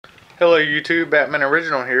Hello YouTube, Batman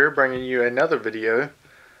Original here, bringing you another video.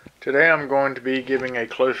 Today I'm going to be giving a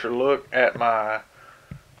closer look at my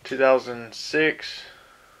 2006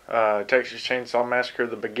 Texas Chainsaw Massacre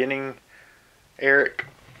The Beginning Eric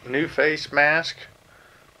New Face Mask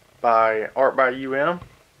by Artbyum.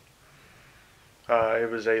 It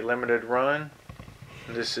was a limited run.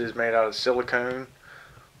 This is made out of silicone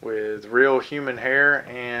with real human hair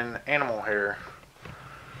and animal hair.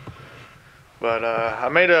 But I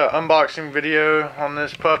made an unboxing video on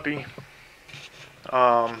this puppy,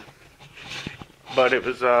 but it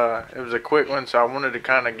was a quick one, so I wanted to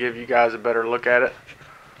kind of give you guys a better look at it.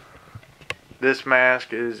 This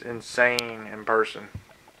mask is insane in person.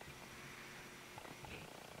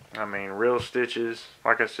 I mean, real stitches,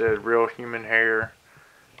 like I said, real human hair,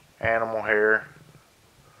 animal hair.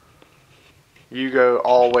 Hugo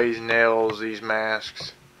always nails these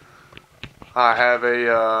masks. I have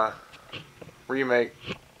a remake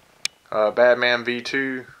Batman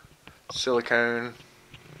V2 silicone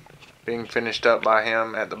being finished up by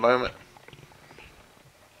him at the moment.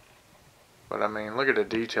 But I mean, look at the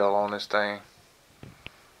detail on this thing.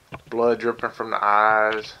 Blood dripping from the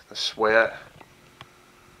eyes, the sweat,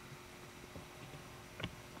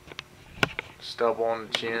 stubble on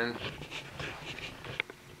the chin.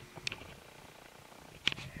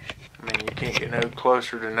 I mean, you can't get no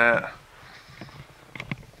closer than that.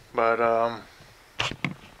 But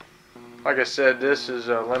like I said, this is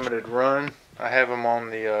a limited run. I have them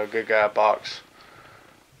on the Good Guy box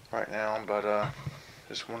right now, but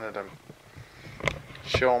just wanted to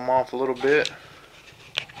show them off a little bit.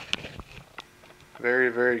 Very,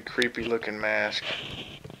 very creepy looking mask,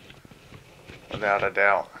 without a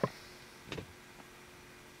doubt.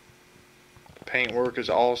 Paintwork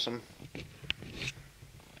is awesome.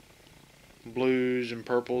 Blues and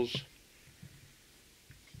purples.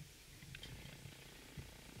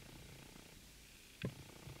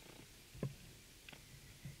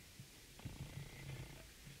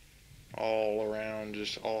 All around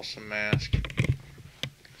just awesome mask.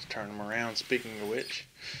 Let's turn him around, speaking of which.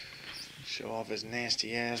 Show off his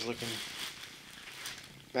nasty ass looking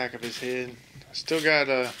back of his head. I still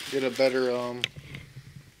gotta get a better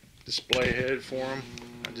display head for him.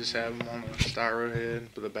 I just have him on a styro head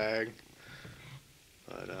with a bag.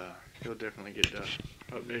 But he'll definitely get the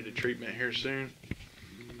updated treatment here soon.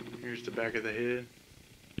 Here's the back of the head.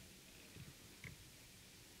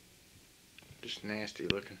 Just nasty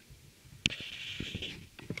looking.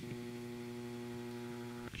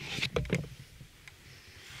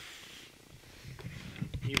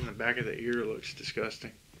 Even the back of the ear looks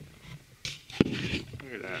disgusting.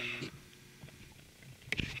 Look at that.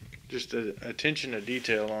 Just the attention to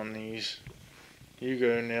detail on these.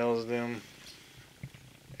 Hugo nails them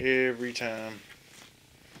every time.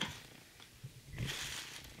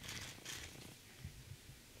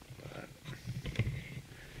 But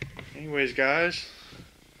anyways, guys,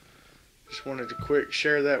 just wanted to quick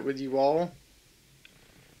share that with you all.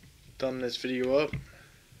 Thumb this video up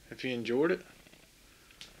if you enjoyed it.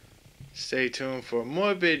 Stay tuned for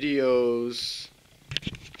more videos,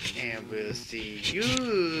 and we'll see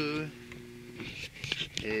you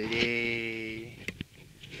later.